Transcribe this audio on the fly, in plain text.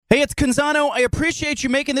Hey, it's Canzano. I appreciate you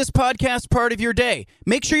making this podcast part of your day.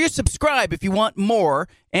 Make sure you subscribe if you want more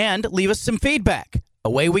and leave us some feedback.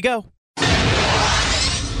 Away we go.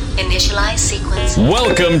 Initialize sequence.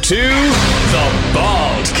 Welcome to The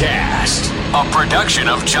Baldcast, a production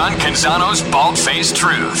of John Canzano's Bald-Faced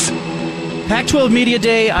Truth. Pac-12 Media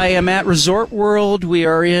Day. I am at Resort World. We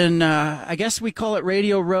are in, I guess we call it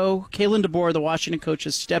Radio Row. Kalen DeBoer, the Washington coach,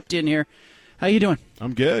 has stepped in here. How you doing?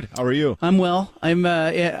 I'm good. How are you? I'm well. I'm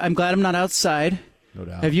glad I'm not outside. No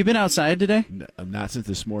doubt. Have you been outside today? I'm not since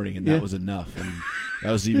this morning, and that was enough. And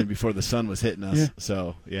that was even before the sun was hitting us. Yeah.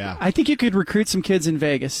 So, yeah. I think you could recruit some kids in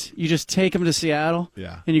Vegas. You just take them to Seattle,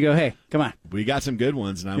 and you go, hey, come on. We got some good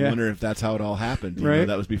ones, and I wonder if that's how it all happened. You know,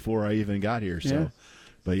 that was before I even got here. So,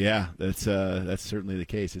 but yeah, that's certainly the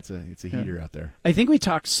case. It's a heater out there. I think we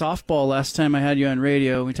talked softball last time I had you on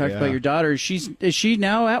radio. We talked about your daughter. Is she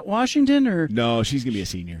now at Washington or? No, she's gonna be a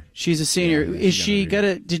senior. She's a senior. Is she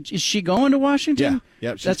going to Washington?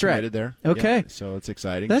 Yeah. She's that's right. Headed there. Okay, yeah, so it's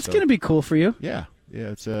exciting. That's gonna be cool for you. Yeah.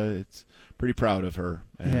 It's pretty proud of her,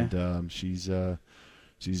 and she's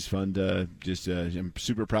fun to just. I'm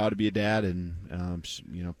super proud to be a dad, and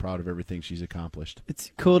proud of everything she's accomplished.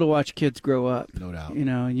 It's cool to watch kids grow up. No doubt.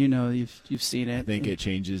 You've seen it. I think it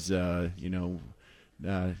changes. When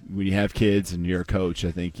you have kids and you're a coach,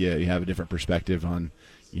 I think you have a different perspective on,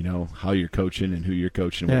 how you're coaching and who you're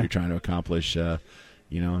coaching and what you're trying to accomplish.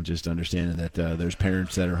 Just understanding that there's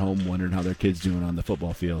parents that are home wondering how their kid's doing on the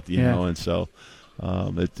football field. And so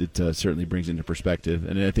it certainly brings into perspective.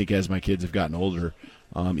 And I think as my kids have gotten older,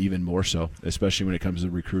 even more so, especially when it comes to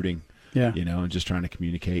recruiting. Yeah. And just trying to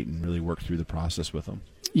communicate and really work through the process with them.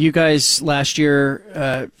 You guys last year,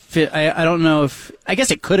 I don't know I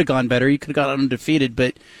guess it could have gone better. You could have got undefeated,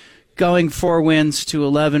 but going 4 wins to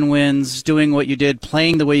 11 wins, doing what you did,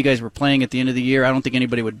 playing the way you guys were playing at the end of the year, I don't think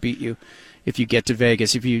anybody would beat you if you get to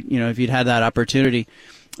Vegas, if you'd had that opportunity.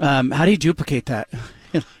 How do you duplicate that?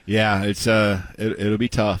 Yeah, it'll be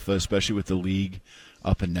tough, especially with the league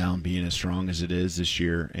up and down being as strong as it is this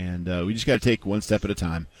year, and we just got to take one step at a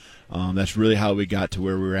time. That's really how we got to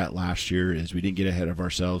where we were at last year. Is we didn't get ahead of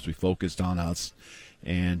ourselves. We focused on us,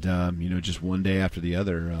 and just one day after the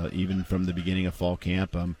other. Even from the beginning of fall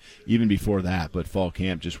camp, even before that, but fall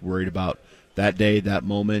camp, just worried about that day, that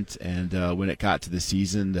moment, and when it got to the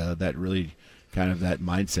season, that really kind of that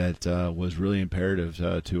mindset was really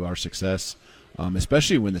imperative to our success,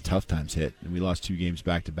 especially when the tough times hit. And we lost 2 games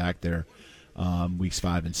back to back there. Weeks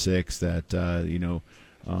 5 and 6 that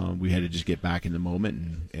we had to just get back in the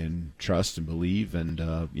moment and trust and believe and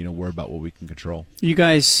worry about what we can control. You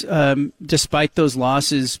guys, despite those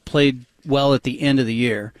losses, played well at the end of the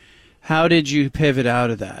year. How did you pivot out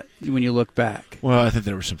of that when you look back? Well, I think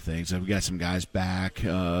there were some things. We got some guys back,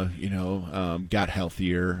 got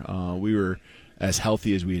healthier. We were as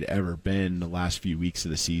healthy as we had ever been the last few weeks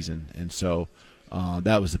of the season, and so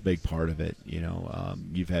that was a big part of it.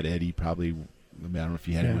 You've had Eddie probably. I don't know if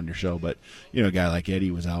you had him on your show, but a guy like Eddie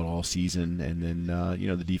was out all season, and then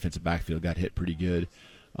the defensive backfield got hit pretty good.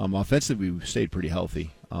 Offensively, we stayed pretty healthy,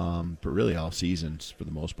 but really all seasons for the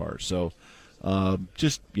most part. So, I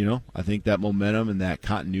think that momentum and that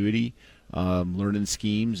continuity, learning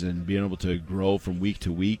schemes and being able to grow from week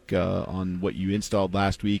to week on what you installed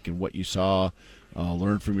last week and what you saw,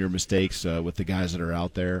 learn from your mistakes with the guys that are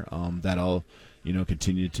out there. That all.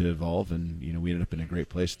 Continued to evolve, and, we ended up in a great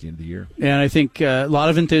place at the end of the year. Yeah, and I think a lot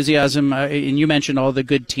of enthusiasm, and you mentioned all the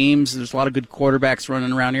good teams. There's a lot of good quarterbacks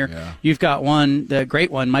running around here. Yeah. You've got one, the great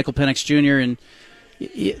one, Michael Penix Jr., and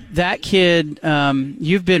that kid,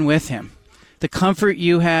 you've been with him. The comfort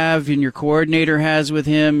you have and your coordinator has with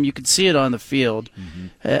him, you can see it on the field.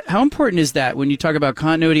 Mm-hmm. How important is that when you talk about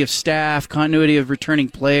continuity of staff, continuity of returning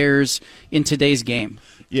players in today's game?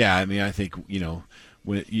 Yeah, I think,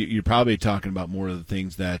 when you're probably talking about more of the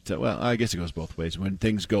things that, I guess it goes both ways. When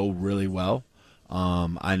things go really well,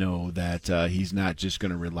 I know that he's not just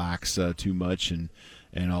going to relax too much and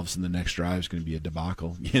all of a sudden the next drive is going to be a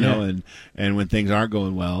debacle, and when things aren't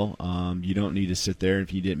going well, you don't need to sit there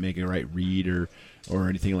if you didn't make a right read or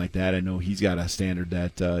anything like that. I know he's got a standard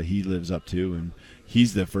that he lives up to, and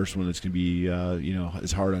he's the first one that's going to be,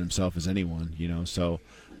 as hard on himself as anyone, so,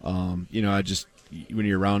 I just, when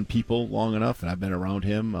you're around people long enough, and I've been around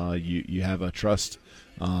him, you have a trust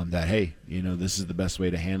that, hey, this is the best way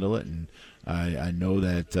to handle it, and I know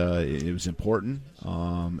that it was important,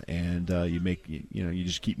 and you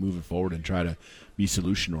just keep moving forward and try to be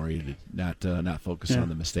solution oriented, not focus on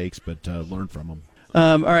the mistakes, but learn from them.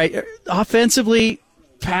 All right, offensively,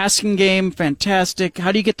 passing game fantastic.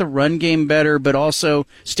 How do you get the run game better, but also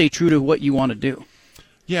stay true to what you want to do?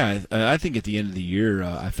 Yeah, I think at the end of the year,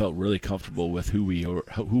 I felt really comfortable with who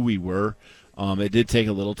we were. It did take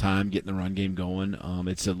a little time getting the run game going.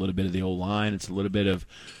 It's a little bit of the old line. It's a little bit of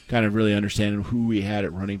kind of really understanding who we had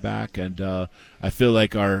at running back. And I feel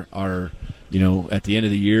like our at the end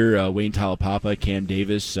of the year, Wayne Talapapa, Cam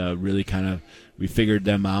Davis, really kind of we figured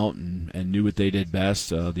them out and knew what they did best.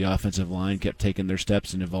 The offensive line kept taking their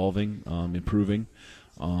steps and evolving, improving.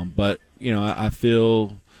 But I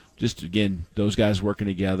feel just again those guys working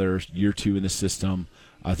together, year 2 in the system.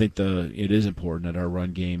 I think it is important that our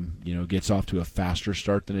run game, gets off to a faster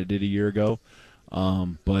start than it did a year ago.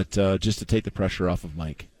 But just to take the pressure off of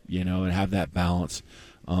Mike, and have that balance.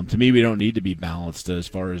 To me, we don't need to be balanced as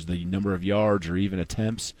far as the number of yards or even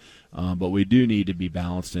attempts. But we do need to be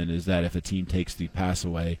balanced in is that if a team takes the pass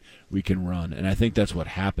away, we can run. And I think that's what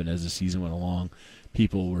happened as the season went along.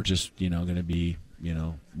 People were just, going to be,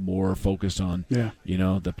 more focused on,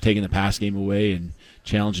 taking the pass game away and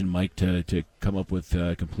challenging Mike to come up with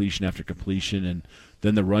completion after completion. And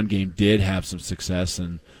then the run game did have some success,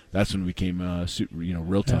 and that's when it became,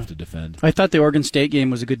 real tough to defend. I thought the Oregon State game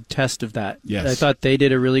was a good test of that. Yes. I thought they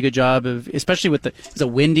did a really good job of, especially with the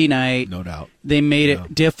windy night. No doubt. They made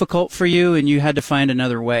it difficult for you, and you had to find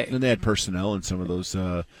another way. And they had personnel in some of those,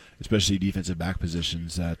 especially defensive back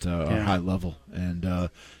positions at are high level, and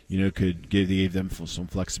gave them some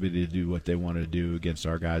flexibility to do what they wanted to do against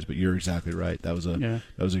our guys. But you're exactly right. That was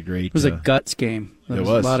a great. It was a guts game. It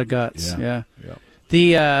was a lot of guts. Yeah.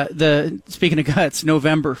 The speaking of guts,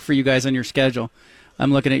 November for you guys on your schedule.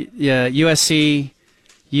 I'm looking at USC,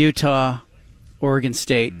 Utah, Oregon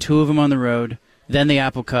State. 2 of them on the road. Then the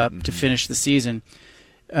Apple Cup to finish the season.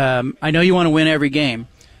 I know you want to win every game,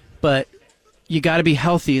 but you got to be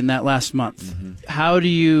healthy in that last month. How do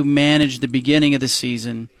you manage the beginning of the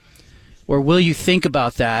season? Or will you think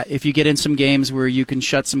about that if you get in some games where you can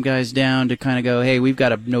shut some guys down to kind of go, hey, we've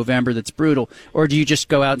got a November that's brutal? Or do you just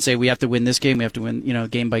go out and say, we have to win this game, we have to win,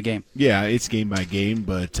 game by game? Yeah, it's game by game,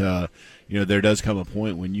 but, there does come a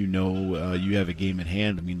point when you have a game in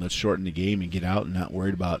hand. I mean, let's shorten the game and get out and not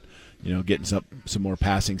worried about, getting some more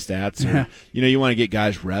passing stats. Or, you want to get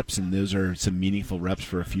guys reps, and those are some meaningful reps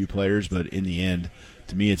for a few players, but in the end,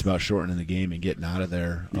 to me, it's about shortening the game and getting out of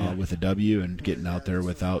there with a W and getting out there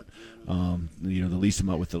without the least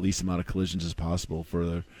amount of collisions as possible for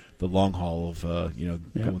the long haul of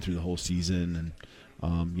going through the whole season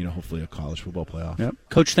and hopefully a college football playoff. Yep.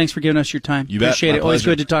 Coach, thanks for giving us your time. You bet. Appreciate it. Always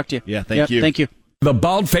good to talk to you. Yeah, thank you. Thank you. The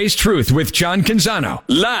Bald-Faced Truth with John Canzano,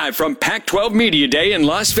 live from Pac-12 Media Day in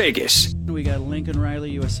Las Vegas. We got Lincoln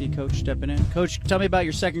Riley, USC coach, stepping in. Coach, tell me about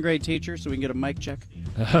your second grade teacher so we can get a mic check.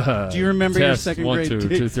 Do you remember your second grade teacher? 1,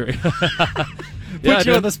 2, 3. Put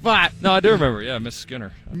you on the spot. No, I do remember. Yeah, Miss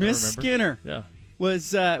Skinner. Miss Skinner. Yeah.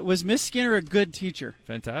 Was Miss Skinner a good teacher?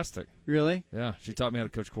 Fantastic. Really? Yeah, she taught me how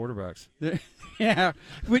to coach quarterbacks. Yeah.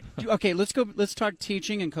 Okay, let's talk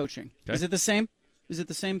teaching and coaching. Okay. Is it the same? Is it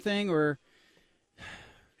the same thing or?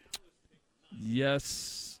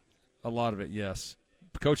 Yes, a lot of it, yes.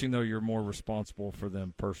 Coaching, though, you're more responsible for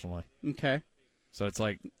them personally. Okay. So it's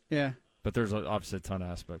like, yeah. But there's obviously a ton of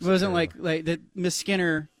aspects. It wasn't like that. Miss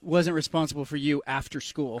Skinner wasn't responsible for you after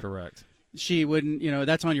school. Correct. She wouldn't,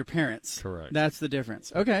 that's on your parents. Correct. That's the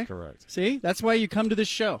difference. Okay. Correct. See, that's why you come to this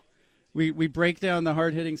show. We break down the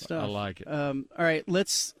hard-hitting stuff. I like it. All right,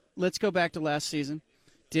 let's go back to last season.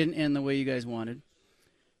 Didn't end the way you guys wanted.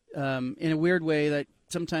 In a weird way that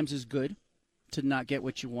sometimes is good to not get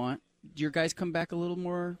what you want. Do your guys come back a little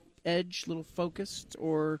more edge, a little focused,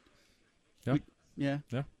 or? Yeah.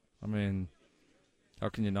 Yeah. I mean, how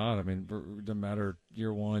can you not? I mean, it doesn't matter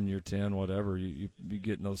year 1, year 10, whatever. You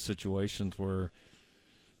get in those situations where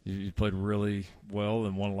you played really well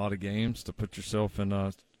and won a lot of games to put yourself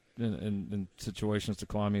in situations to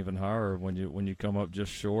climb even higher. When you come up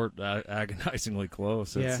just short, agonizingly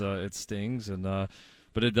close, it stings.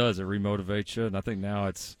 But it does. It remotivates you. And I think now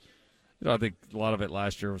it's, I think a lot of it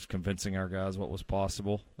last year was convincing our guys what was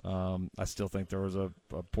possible. I still think there was a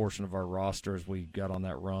portion of our roster as we got on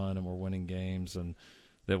that run and we're winning games and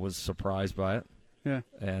that was surprised by it. Yeah.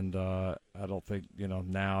 And I don't think,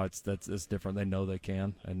 now it's different. They know they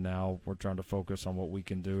can. And now we're trying to focus on what we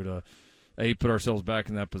can do to, A, put ourselves back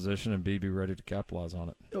in that position, and B, be ready to capitalize on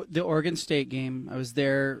it. The Oregon State game, I was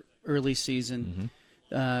there early season.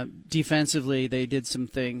 Defensively, they did some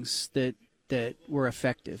things that were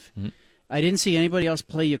effective. I didn't see anybody else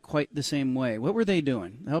play you quite the same way. What were they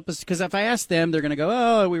doing? Help us, because if I ask them, they're going to go,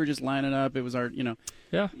 "Oh, we were just lining up. It was our, Yeah.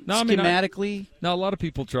 No, schematically." A lot of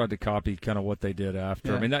people tried to copy kind of what they did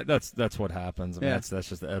after. Yeah. I mean, that's what happens. I mean, that's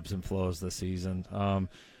just the ebbs and flows of the season.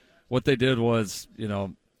 What they did was,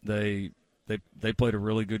 they they played a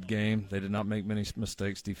really good game. They did not make many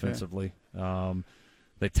mistakes defensively. Yeah.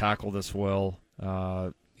 They tackled us well.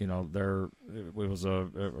 It was a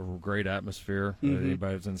great atmosphere. Mm-hmm.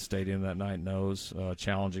 Anybody who's in the stadium that night knows,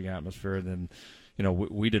 challenging atmosphere. And then,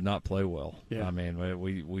 we did not play well. Yeah. I mean,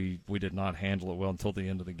 we did not handle it well until the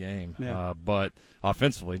end of the game. Yeah. But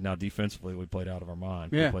offensively, now defensively, we played out of our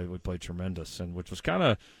mind. Yeah. We played tremendous, and which was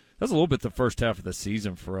that was a little bit the first half of the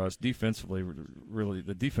season for us. Defensively, really,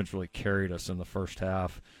 the defense really carried us in the first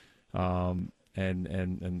half.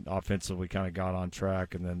 And offensively kind of got on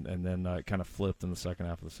track, and then it kind of flipped in the second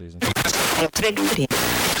half of the season.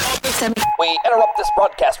 We interrupt this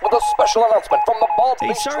broadcast with a special announcement from the Bald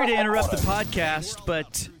Face. Hey, sorry to interrupt the podcast,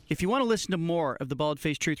 but if you want to listen to more of the Bald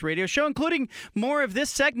Face Truth Radio Show, including more of this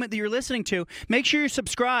segment that you're listening to, make sure you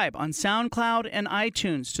subscribe on SoundCloud and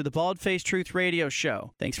iTunes to the Bald Face Truth Radio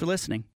Show. Thanks for listening.